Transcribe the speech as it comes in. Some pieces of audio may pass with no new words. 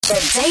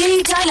The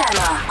Daily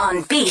Dilemma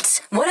on Beat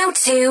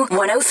 102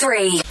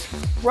 103.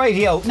 Right,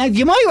 now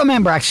you might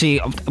remember actually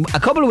a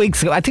couple of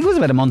weeks ago, I think it was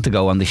about a month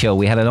ago on the show,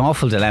 we had an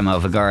awful dilemma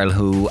of a girl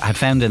who had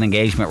found an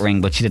engagement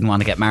ring but she didn't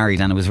want to get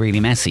married and it was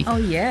really messy. Oh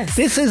yes.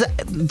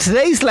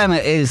 Today's dilemma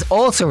is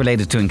also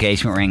related to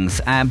engagement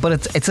rings,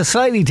 but it's a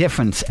slightly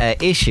different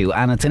issue,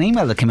 and it's an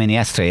email that came in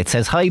yesterday. It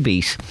says, "Hi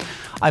Beat,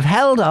 I've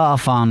held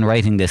off on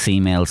writing this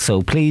email,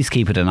 so please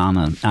keep it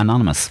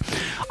anonymous.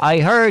 I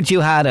heard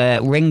you had a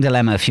ring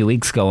dilemma a few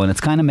weeks ago and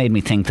it's kind of made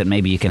me think that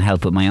maybe you can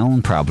help with my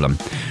own problem.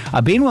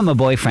 I've been with my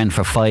boyfriend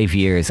for 5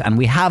 years and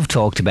we have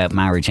talked about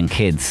marriage and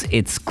kids.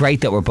 It's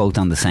great that we're both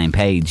on the same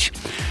page.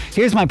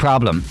 Here's my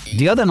problem.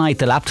 The other night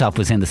the laptop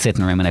was in the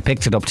sitting room and I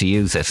picked it up to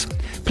use it.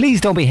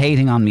 Please don't be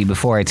hating on me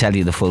before I tell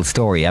you the full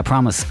story. I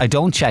promise I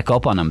don't check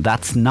up on him.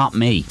 That's not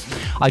me.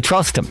 I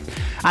trust him.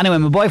 Anyway,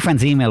 my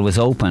boyfriend's email was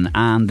open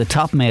and the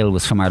top mail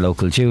was from our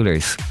local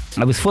jewellers.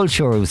 I was full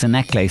sure it was a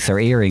necklace or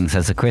earrings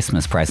as a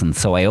Christmas present,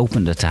 so I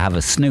opened it to have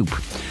a snoop.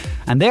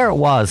 And there it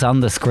was on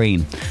the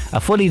screen,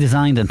 a fully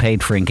designed and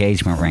paid for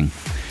engagement ring.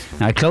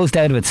 Now I closed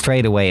out of it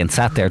straight away and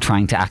sat there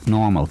trying to act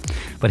normal.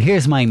 But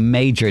here's my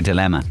major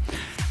dilemma.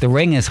 The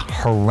ring is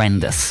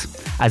horrendous.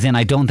 As in,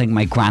 I don't think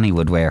my granny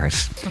would wear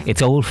it.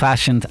 It's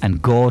old-fashioned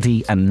and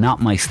gaudy and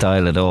not my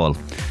style at all.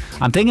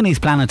 I'm thinking he's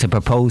planning to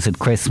propose at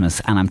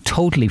Christmas and I'm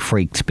totally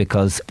freaked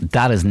because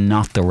that is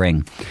not the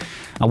ring.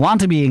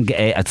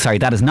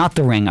 That is not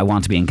the ring I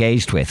want to be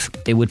engaged with.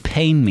 It would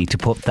pain me to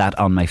put that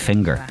on my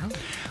finger. Wow.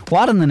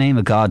 What in the name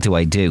of God do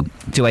I do?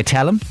 Do I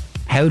tell him?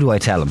 How do I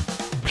tell him?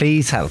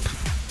 Please help.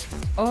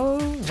 Oh,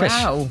 Trish.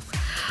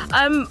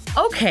 wow.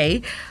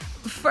 Okay.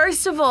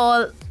 First of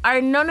all,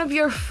 are none of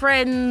your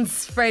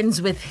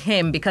friends with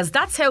him? Because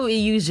that's how it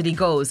usually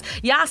goes.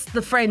 You ask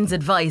the friends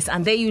advice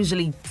and they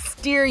usually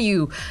steer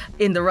you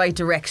in the right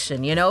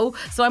direction, you know?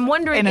 So I'm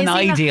wondering... In an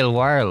ideal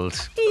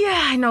world. Yeah,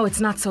 I know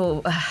it's not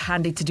so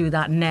handy to do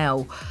that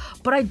now.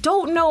 But I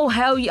don't know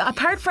how you...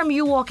 Apart from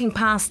you walking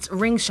past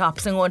ring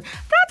shops and going,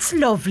 that's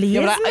lovely,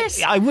 isn't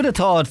it? I would have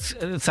thought...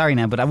 Sorry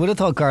now, but I would have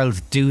thought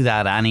girls do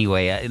that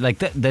anyway. Like,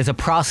 there's a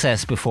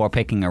process before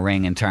picking a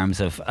ring in terms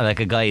of... Like,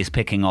 a guy is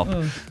picking up...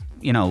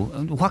 You know,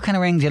 what kind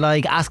of ring do you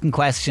like? Asking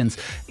questions.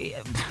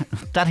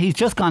 That he's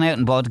just gone out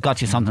and got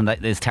you something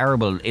that is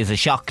terrible is a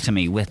shock to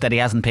me. With that he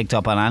hasn't picked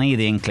up on any of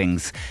the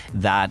inklings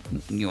that,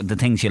 you know, the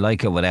things you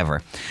like or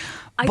whatever.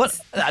 But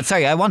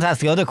sorry, I want to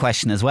ask the other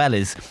question as well.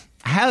 Is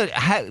how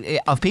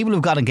of people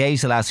who've got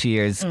engaged the last few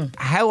years,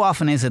 how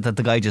often is it that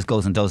the guy just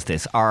goes and does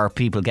this? Or are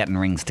people getting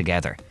rings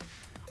together?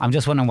 I'm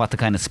just wondering what the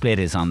kind of split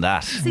is on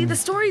that. See, the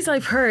stories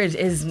I've heard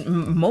is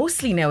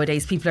mostly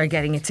nowadays people are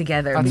getting it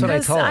together. That's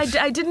because what I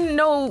thought. I didn't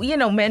know, you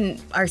know, men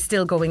are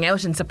still going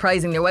out and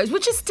surprising their wives,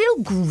 which is still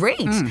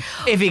great.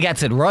 If he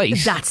gets it right.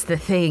 That's the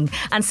thing.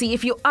 And see,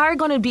 if you are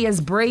going to be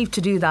as brave to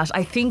do that,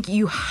 I think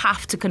you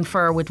have to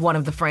confer with one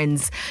of the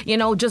friends. You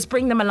know, just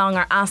bring them along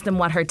or ask them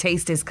what her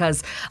taste is,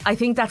 because I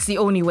think that's the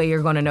only way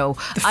you're going to know.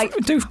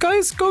 Do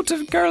guys go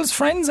to girls'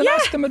 friends and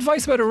ask them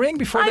advice about a ring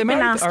before they marry?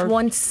 I've been asked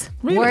once.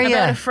 Really?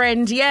 About a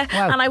friend, yeah.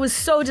 Wow. And I was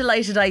so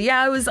delighted.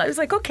 I was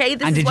like, okay,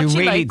 this is what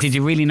she likes. Did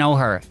you really know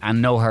her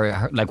and know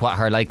her like what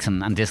her likes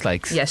and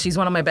dislikes? Yeah, she's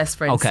one of my best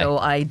friends, okay. So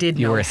I did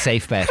know. You were a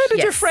safe bet. How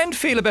did your friend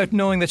feel about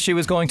knowing that she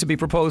was going to be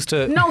proposed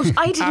to? No,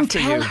 I didn't after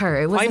tell you?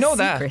 her. It was I know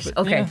secret. that.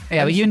 Okay.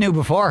 Yeah, but you knew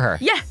before her.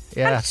 Yeah.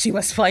 And she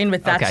was fine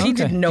with that. Okay. She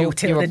didn't know You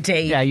till were- the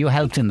day. Yeah, you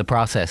helped in the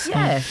process.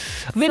 Yeah.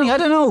 Vinny, I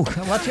don't know.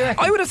 What do you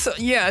reckon? I would have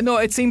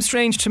it seems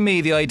strange to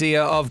me, the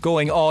idea of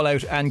going all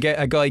out and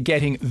get a guy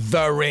getting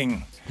the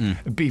ring.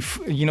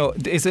 You know,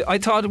 I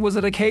thought, was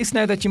it a case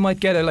now that you might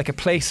get a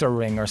placer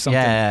ring or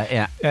something?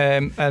 Yeah.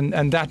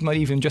 And that might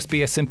even just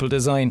be a simple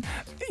design.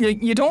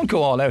 You don't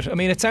go all out. I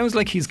mean, it sounds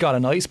like he's got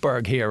an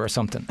iceberg here or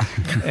something.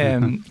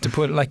 To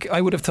put I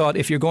would have thought,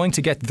 if you're going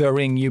to get the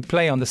ring, you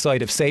play on the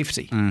side of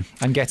safety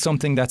and get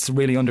something that's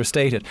really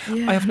understated.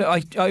 Yeah.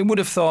 I would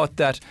have thought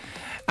that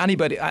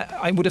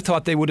I would have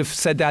thought they would have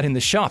said that in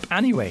the shop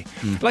anyway.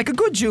 Like a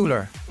good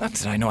jeweler. Not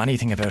that I know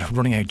anything about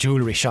running a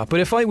jewellery shop,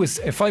 but if I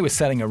was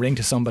selling a ring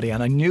to somebody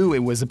and I knew it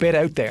was a bit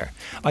out there,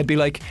 I'd be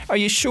like, are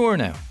you sure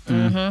now?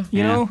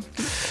 You know?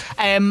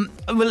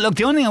 Well, look,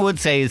 the only thing I would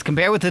say is,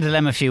 compare with the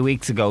dilemma a few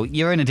weeks ago,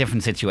 you're in a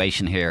different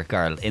situation here,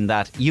 girl, in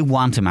that you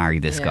want to marry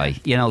this guy.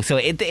 You know, so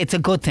it's a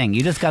good thing.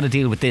 You just got to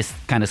deal with this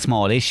kind of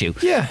small issue.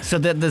 Yeah. So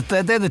they're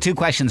the two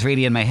questions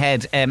really in my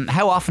head.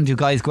 How often do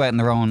guys go out on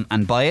their own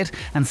and buy it?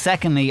 And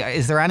secondly,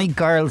 is there any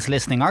girls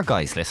listening or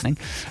guys listening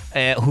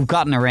who've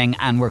gotten a ring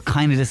and were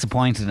kind of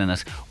disappointed in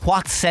it?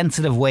 What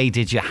sensitive way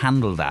did you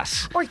handle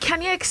that? Or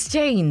can you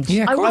exchange?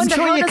 Yeah, I I'm wonder,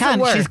 sure how you does can.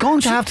 it work? She's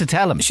going to have to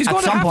tell him She's at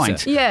going to some have point.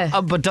 to.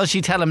 Yeah. But does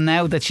she tell him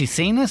now that she's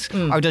seen it?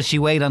 Or does she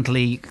wait until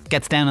he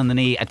gets down on the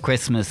knee at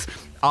Christmas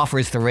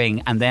offers the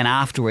ring and then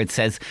afterwards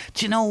says,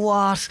 do you know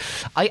what,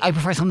 I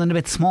prefer something a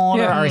bit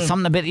smaller or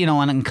something a bit,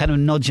 and kind of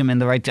nudge him in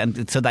the right,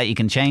 so that you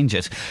can change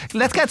it.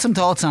 Let's get some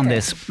thoughts on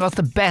this. What's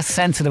the best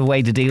sensitive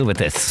way to deal with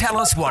this? Tell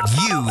us what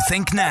you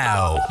think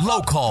now.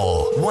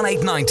 Local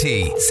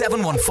 1890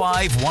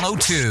 715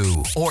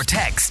 102 or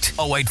text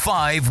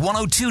 085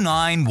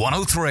 1029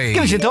 103.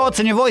 Give us your thoughts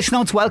and your voice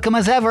notes. Welcome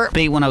as ever.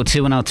 Beat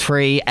 102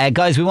 103.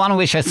 Guys, we want to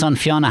wish our son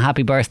Fiona a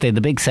happy birthday,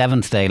 the big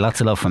 7th today.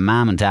 Lots of love from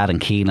Mam and Dad and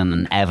Keelan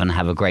and Evan.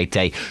 Have a great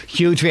day.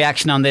 Huge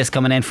reaction on this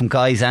coming in from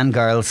guys and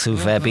girls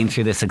who've been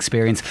through this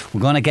experience.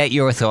 We're going to get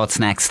your thoughts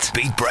next.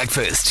 Beat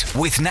Breakfast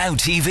with Now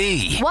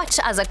TV. Watch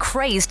as a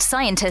crazed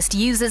scientist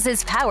uses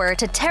his power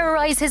to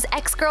terrorise his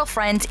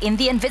ex-girlfriend in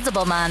The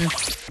Invisible Man.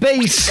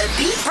 Beat. The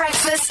Beat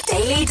Breakfast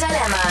Daily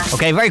Dilemma.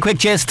 Okay, very quick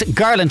gist.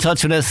 Girl in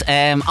touch with us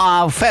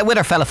with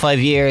her fella 5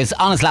 years,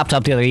 on his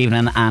laptop the other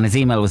evening, and his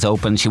email was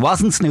open. She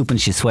wasn't snooping,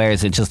 she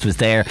swears, it just was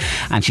there,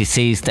 and she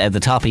sees the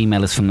top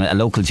email is from a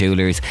local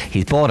jeweller's.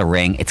 He's bought a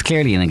ring. It's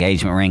clearly an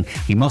engagement ring.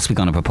 He must be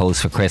going to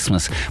propose for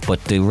Christmas,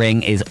 but the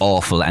ring is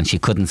awful and she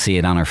couldn't see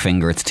it on her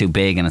finger. It's too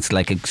big and it's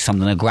like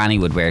something a granny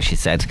would wear, she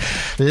said.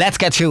 Let's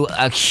get through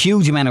a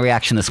huge amount of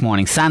reaction this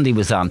morning. Sandy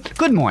was on.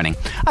 Good morning.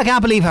 I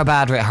can't believe how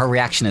bad her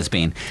reaction has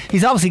been.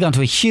 He's obviously gone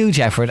to a huge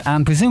effort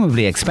and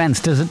presumably expense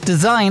to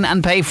design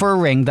and pay for a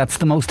ring. That's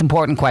the most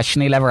important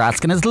question he'll ever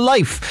ask in his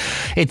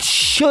life. It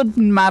shouldn't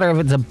matter if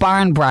it's a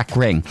barnbrack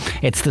ring.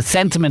 It's the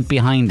sentiment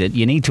behind it.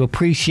 You need to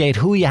appreciate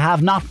who you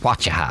have, not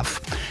what you have.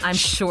 I'm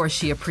sure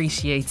she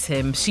appreciates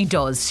him. She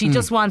does. She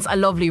just wants a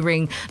lovely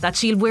ring that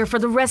she'll wear for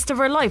the rest of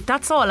her life.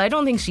 That's all. I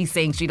don't think she's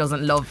saying she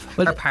doesn't love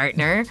her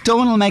partner.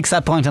 Donal makes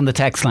that point on the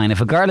text line.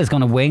 If a girl is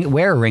going to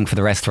wear a ring for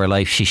the rest of her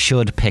life, she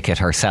should pick it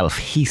herself,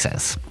 he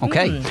says.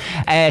 Okay.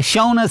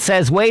 Shona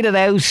says, wait it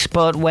out,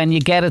 but when you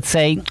get it,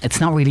 say, it's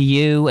not really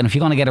you, and if you're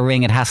going to get a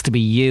ring, it has to be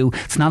you.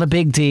 It's not a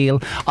big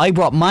deal. I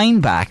brought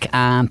mine back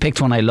and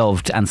picked one I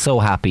loved and so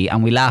happy,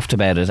 and we laughed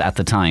about it at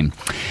the time.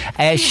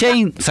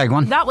 Shane, sorry, go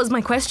on. That was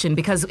my question,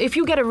 because if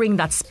you get a ring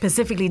that's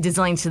specifically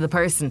designed to the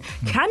person,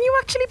 can you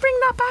actually bring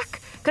that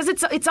back? Because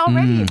it's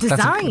already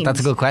designed. That's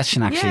a good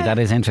question, actually. Yeah. That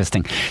is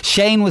interesting.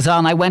 Shane was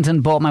on. I went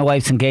and bought my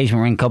wife's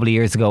engagement ring a couple of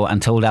years ago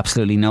and told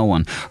absolutely no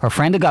one. Her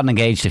friend had gotten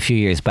engaged a few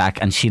years back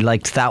and she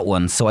liked that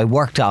one, so I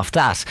worked off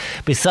that.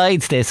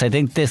 Besides this, I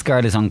think this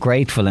girl is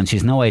ungrateful and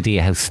she's no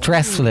idea how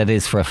stressful it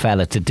is for a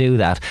fella to do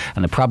that,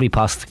 and it probably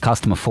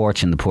cost him a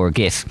fortune, the poor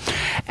git.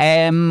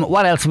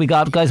 What else have we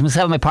got? Guys,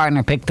 myself and my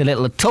partner picked a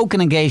little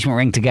token engagement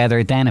ring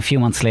together. Then a few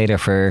months later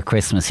for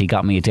Christmas he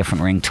got me a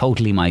different ring,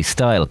 totally my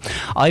style.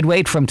 I'd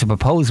wait for him to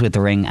propose with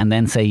the ring and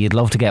then say you'd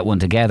love to get one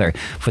together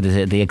for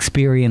the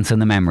experience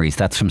and the memories.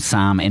 That's from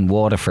Sam in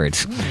Waterford.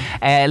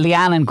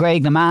 Leanne and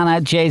Greg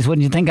Namana. Jays,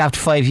 wouldn't you think after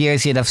 5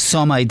 years you'd have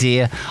some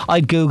idea?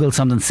 I'd Google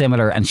something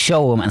similar and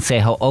show him and say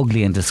how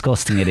ugly and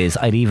disgusting it is.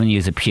 I'd even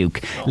use a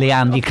puke.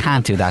 Leanne, you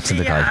can't do that to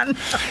the guy.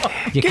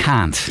 You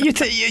can't.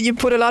 You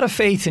put a lot of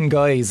faith in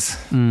guys.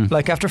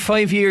 Like after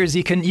 5 years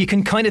you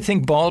can kind of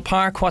think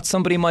ballpark what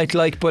somebody might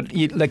like, but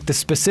like the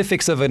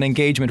specifics of an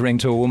engagement ring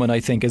to a woman,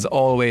 I think, is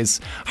always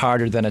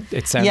harder than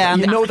it sounds. Yeah,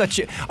 you know that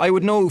I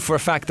would know for a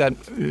fact that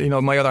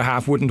my other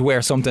half wouldn't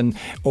wear something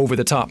over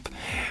the top,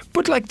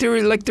 but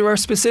there are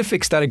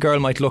specifics that a girl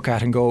might look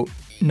at and go,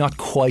 not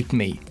quite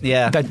me.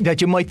 Yeah. That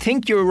you might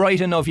think you're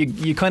right enough,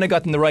 you kind of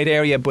got in the right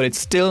area, but it's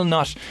still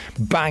not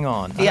bang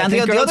on. Yeah, and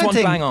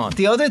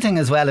the other thing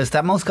as well is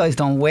that most guys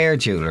don't wear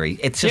jewellery.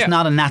 It's just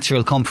not a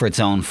natural comfort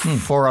zone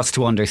for us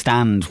to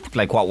understand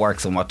like what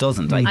works and what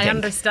doesn't. I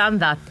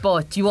understand that,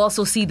 but you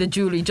also see the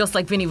jewellery, just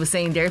like Vinny was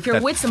saying there. If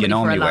you're with somebody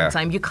for a long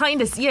time, you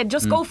kind of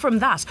just go from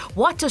that.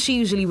 What does she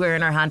usually wear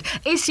in her hand?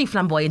 Is she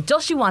flamboyant?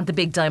 Does she want the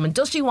big diamond?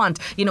 Does she want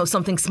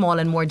something small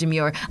and more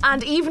demure?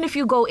 And even if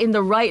you go in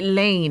the right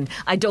lane,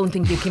 I don't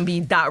think you can be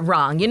that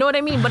wrong. You know what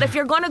I mean? But if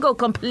you're going to go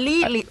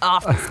completely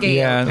off the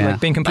scale, like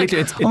being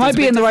completely, I might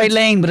be in the right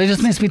lane, but I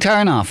just missed my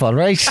turn off. All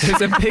right.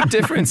 There's a big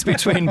difference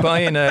between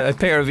buying a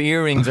pair of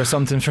earrings or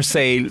something for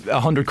say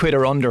 £100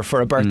 or under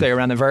for a birthday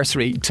or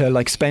anniversary to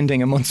like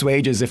spending a month's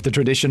wages, if the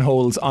tradition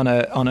holds, on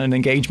an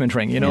engagement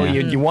ring.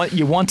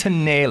 You want to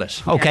nail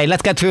it. Okay,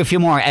 let's get through a few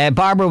more.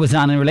 Barbara was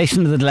on in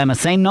relation to the dilemma.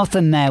 Say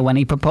nothing now. When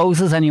he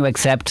proposes and you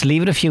accept,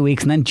 leave it a few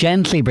weeks and then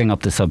gently bring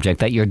up the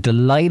subject that you're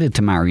delighted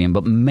to marry him,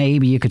 but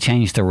maybe you could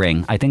change the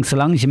ring. I think so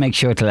long as you make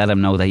sure to let him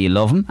know that you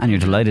love him and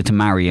you're delighted to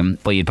marry him,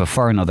 but you'd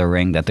prefer another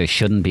ring, that there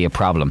shouldn't be a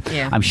problem.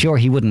 I'm sure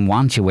he wouldn't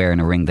want you wearing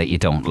a ring that you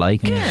don't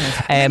like.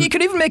 You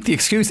could even make the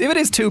excuse, if it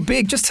is too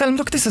big, just tell him,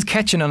 look, this is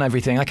catching on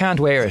everything, I can't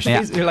wear it.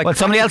 Well,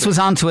 somebody else was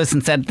on to us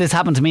and said, this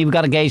happened to me, we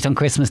got engaged on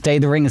Christmas Day,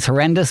 the ring is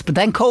horrendous, but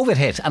then COVID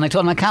hit and I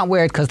told him I can't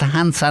wear it because the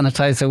hand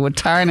sanitizer would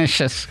tarnish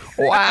it.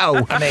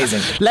 Wow.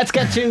 Amazing. Let's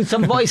get to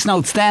some voice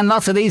notes then.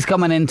 Lots of these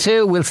coming in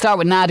too. We'll start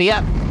with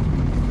Nadia.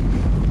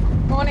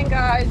 Morning,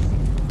 guys.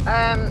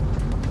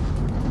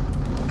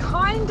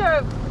 Kind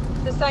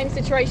of the same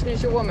situation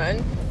as your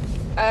woman.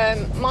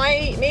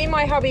 Me and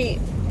my hubby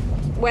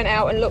went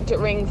out and looked at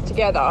rings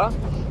together,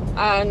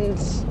 and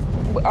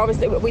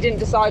obviously we didn't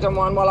decide on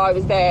one while I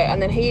was there,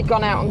 and then he'd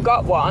gone out and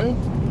got one,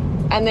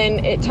 And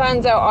then it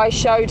turns out I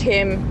showed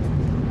him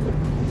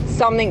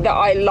something that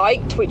I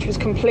liked, which was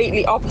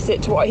completely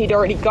opposite to what he'd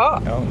already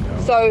got. Oh,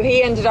 no. So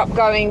he ended up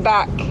going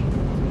back,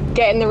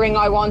 getting the ring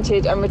I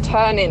wanted and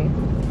returning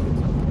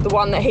the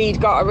one that he'd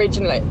got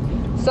originally.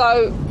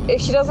 So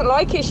if she doesn't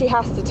like it, she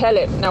has to tell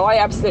him. Now, I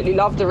absolutely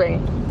love the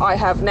ring I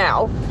have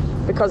now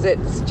because it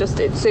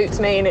suits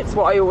me and it's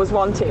what I always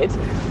wanted.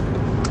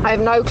 I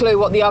have no clue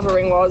what the other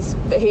ring was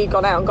that he'd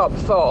gone out and got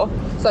before.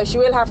 So she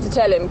will have to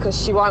tell him because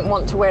she won't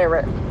want to wear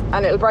it.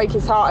 And it'll break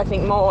his heart, I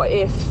think, more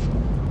if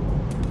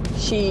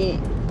she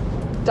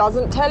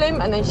doesn't tell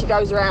him and then she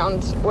goes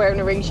around wearing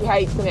a ring she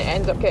hates and it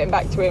ends up getting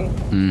back to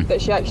him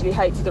that she actually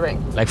hates the ring.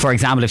 Like, for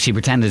example, if she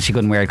pretended she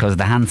couldn't wear it because of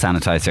the hand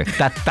sanitizer,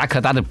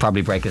 that'd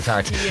probably break his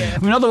heart. Yeah.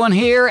 Another one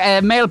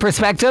here, male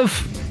perspective.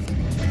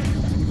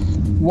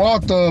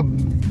 What a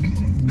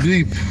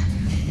beep.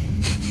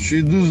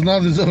 She does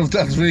not deserve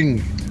that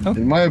ring,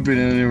 in my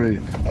opinion anyway.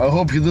 I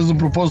hope he doesn't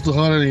propose to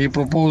her and he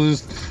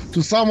proposes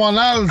to someone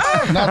else,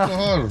 not to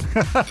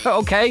her.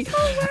 Okay.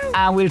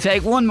 And we'll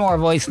take one more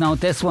voice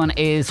note. This one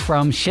is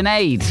from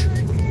Sinead.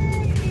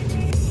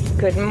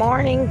 Good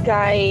morning,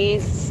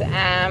 guys.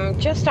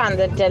 Just on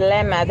the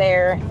dilemma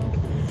there,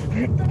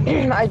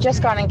 I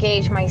just got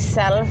engaged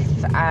myself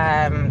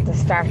the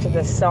start of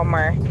the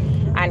summer,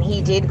 and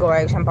he did go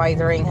out and buy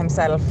the ring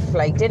himself.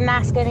 Like, didn't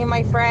ask any of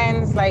my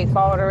friends, like,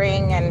 bought a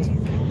ring,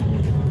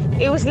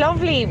 and it was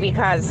lovely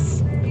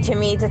because to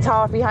me, the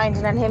thought behind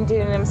it and him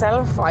doing it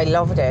himself, I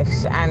loved it.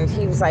 And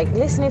he was like,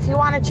 listen, if you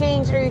want to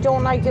change it or you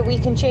don't like it, we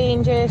can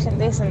change it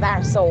and this and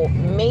that. So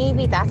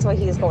maybe that's what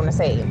he's going to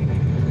say.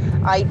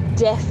 I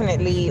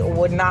definitely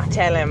would not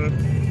tell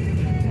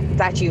him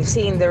that you've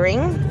seen the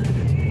ring,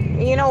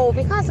 you know,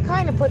 because it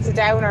kind of puts a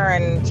downer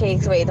and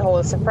takes away the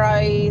whole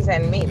surprise,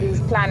 and maybe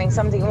he's planning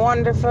something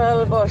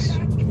wonderful. But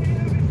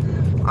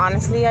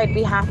honestly, I'd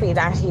be happy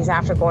that he's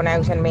after going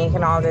out and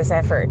making all this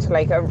effort.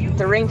 Like,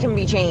 the ring can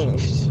be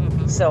changed.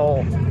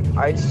 So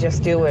I'd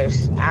just do it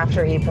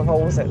after he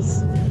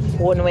proposes,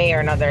 one way or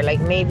another. Like,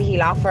 maybe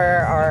he'll offer,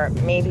 or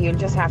maybe you'll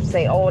just have to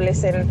say, oh,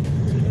 listen,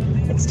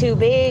 it's too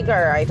big,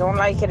 or I don't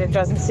like it, it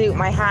doesn't suit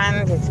my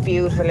hand, it's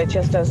beautiful, it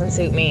just doesn't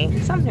suit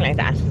me. Something like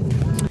that.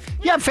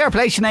 Yeah, fair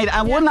play, Sinead.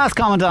 And one last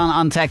comment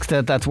on text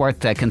that's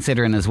worth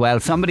considering as well.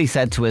 Somebody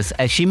said to us,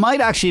 she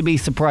might actually be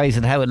surprised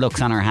at how it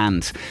looks on her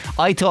hand.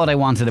 I thought I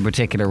wanted a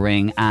particular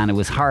ring and it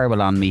was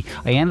horrible on me.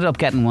 I ended up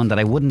getting one that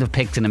I wouldn't have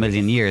picked in a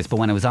million years, but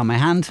when it was on my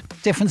hand,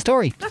 different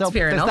story. That's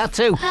fair enough. That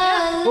too.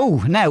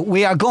 Oh, now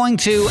we are going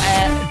to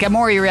get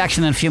more of your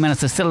reaction in a few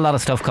minutes. There's still a lot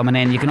of stuff coming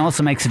in. You can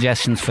also make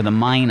suggestions for the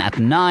Mine at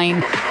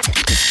 9.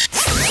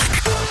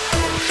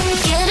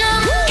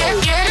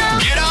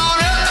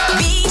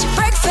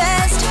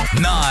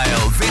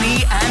 Niall,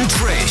 Vinny and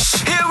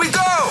Trish. Here we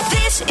go.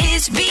 This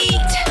is Beat.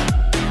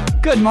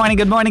 Good morning,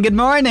 good morning, good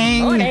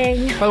morning.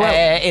 Morning.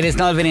 It is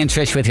Niall, Vinny and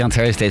Trish with you on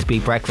Thursday's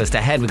Beat Breakfast.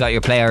 Ahead we got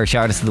your Play Irish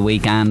Artist of the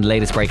Week and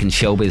latest breaking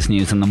showbiz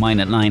news, and the Mine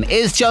at 9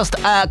 is just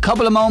a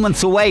couple of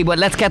moments away. But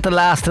let's get the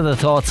last of the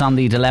thoughts on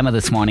the dilemma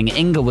this morning.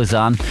 Inga was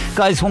on.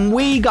 Guys, when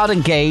we got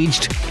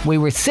engaged, we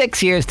were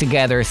 6 years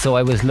together, so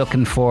I was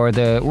looking for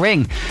the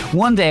ring.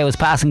 One day I was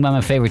passing by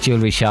my favourite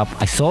jewellery shop.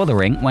 I saw the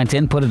ring, went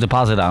in, put a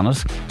deposit on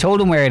it, told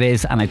him where it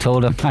is, and I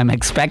told him I'm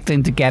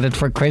expecting to get it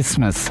for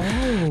Christmas.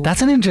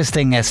 That's an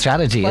interesting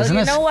strategy, isn't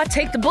it? You know what?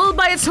 Take the bull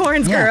by its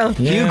horns, girl.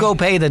 You go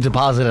pay the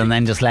deposit and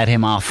then just let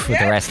him off with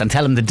the rest and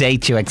tell him the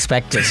date you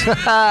expected.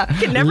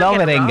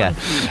 Love it,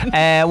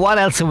 Inga. What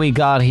else have we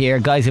got here?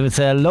 Guys, if it's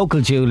a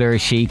local jeweller,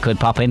 she could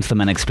pop into them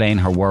and explain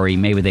her worry.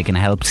 Maybe they can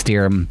help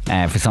steer him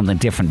for something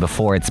different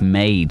before it's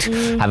made.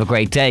 Have a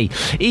great day.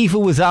 Eva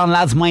was on,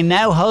 lads. My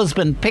now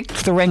husband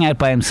picked the ring out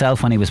by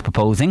himself when he was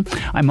proposing.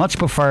 I much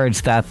preferred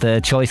that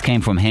the choice came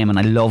from him and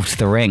I loved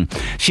the ring.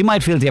 She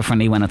might feel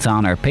differently when it's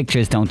on her.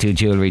 Pictures don't do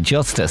jewellery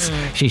justice.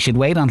 She should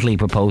wait until he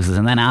proposes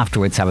and then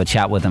afterwards have a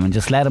chat with him and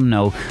just let him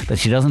know that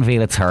she doesn't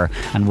feel it's her,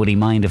 and would he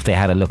mind if they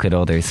had a look at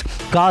others.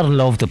 God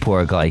love the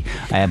poor guy,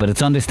 but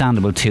it's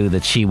understandable too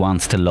that she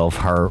wants to love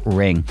her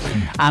ring.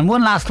 And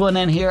one last one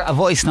in here, a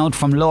voice note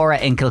from Laura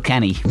in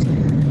Kilkenny.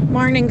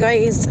 Morning,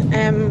 guys.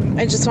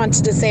 I just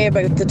wanted to say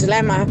about the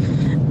dilemma.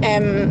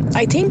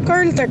 I think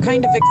girls are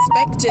kind of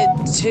expected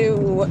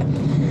to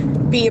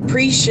be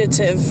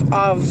appreciative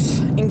of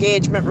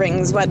engagement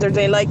rings, whether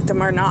they like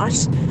them or not.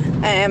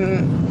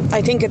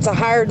 I think it's a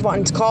hard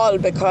one to call,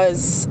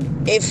 because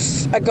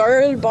if a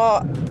girl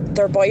bought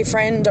their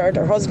boyfriend or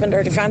their husband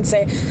or their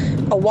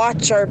fiancé a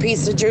watch or a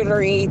piece of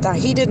jewellery that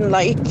he didn't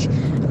like,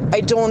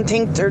 I don't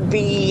think there'd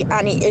be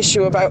any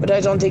issue about it.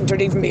 I don't think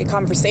there'd even be a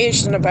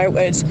conversation about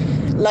it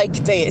like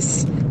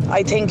this.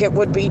 I think it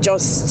would be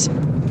just,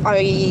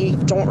 I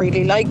don't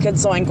really like it,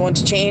 so I'm going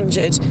to change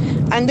it.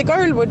 And the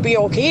girl would be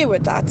okay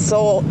with that.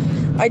 So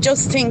I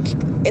just think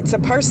it's a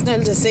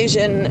personal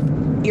decision.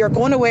 You're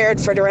going to wear it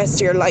for the rest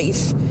of your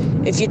life.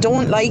 If you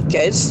don't like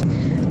it,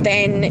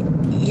 then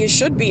you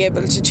should be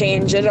able to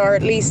change it, or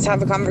at least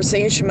have a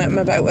conversation with him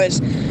about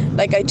it.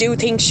 Like, I do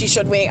think she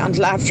should wait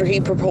until after he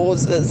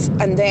proposes,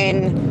 and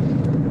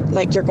then,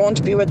 like, you're going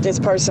to be with this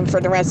person for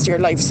the rest of your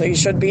life, so you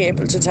should be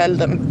able to tell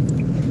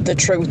them the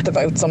truth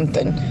about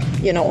something,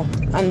 you know,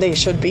 and they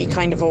should be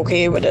kind of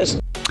okay with it.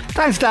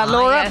 Thanks for that,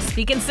 Laura. Yeah,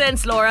 speaking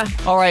sense, Laura.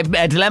 All right,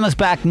 Dilemma's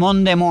back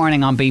Monday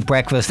morning on Beat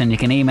Breakfast, and you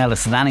can email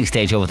us at any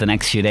stage over the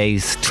next few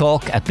days.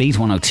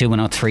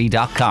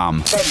 talk@beat102103.com.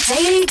 The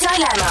Daily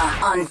Dilemma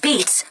on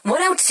Beat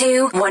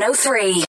 102 103.